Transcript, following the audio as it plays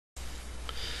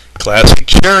Classic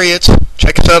Chariots.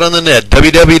 Check us out on the net,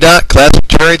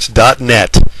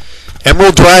 www.classicchariots.net.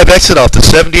 Emerald Drive exit off the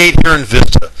 78 here in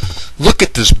Vista. Look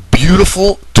at this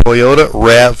beautiful Toyota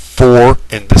RAV4,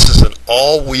 and this is an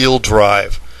all-wheel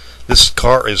drive. This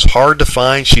car is hard to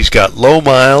find. She's got low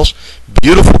miles,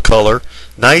 beautiful color,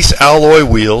 nice alloy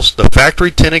wheels, the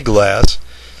factory tinted glass,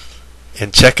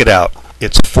 and check it out.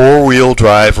 It's four-wheel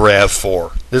drive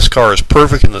RAV4. This car is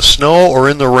perfect in the snow or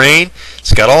in the rain.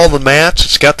 It's got all the mats.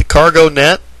 It's got the cargo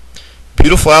net.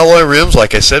 Beautiful alloy rims,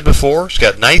 like I said before. It's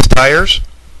got nice tires.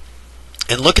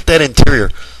 And look at that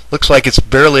interior. Looks like it's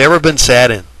barely ever been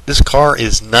sat in. This car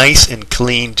is nice and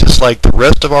clean, just like the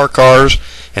rest of our cars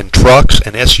and trucks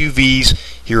and SUVs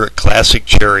here at Classic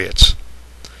Chariots.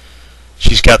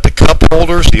 She's got the cup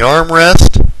holders, the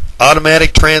armrest,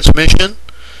 automatic transmission.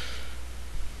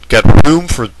 Got room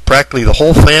for practically the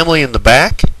whole family in the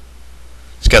back.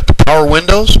 It's got the power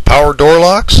windows, power door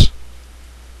locks,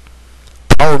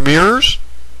 power mirrors,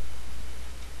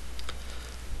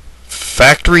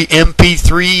 factory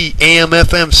MP3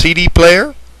 AM/FM CD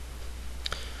player,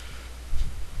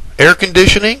 air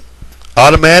conditioning,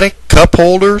 automatic cup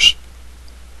holders,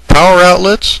 power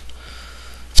outlets.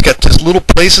 It's got just little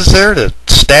places there to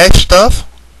stash stuff.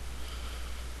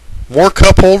 More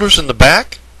cup holders in the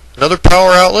back. Another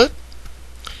power outlet.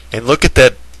 And look at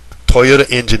that Toyota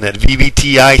engine, that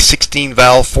VVTi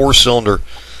 16-valve 4-cylinder.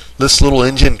 This little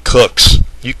engine cooks.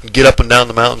 You can get up and down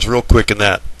the mountains real quick in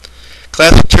that.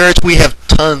 Classic Chariots, we have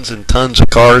tons and tons of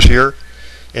cars here,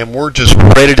 and we're just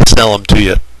ready to sell them to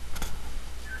you.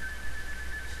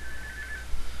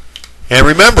 And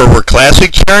remember, we're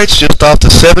Classic Chariots just off the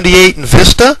 78 in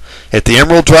Vista at the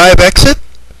Emerald Drive exit,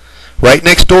 right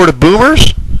next door to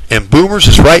Boomers. And Boomers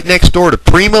is right next door to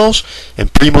Primo's,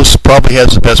 and Primo's probably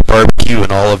has the best barbecue in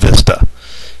all of Vista.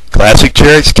 Classic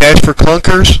Chariots, cash for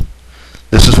clunkers.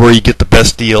 This is where you get the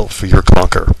best deal for your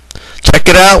clunker. Check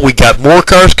it out. We got more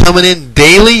cars coming in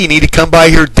daily. You need to come by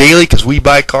here daily because we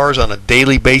buy cars on a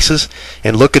daily basis.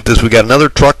 And look at this. We got another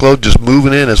truckload just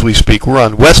moving in as we speak. We're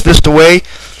on West Vista Way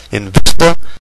in Vista,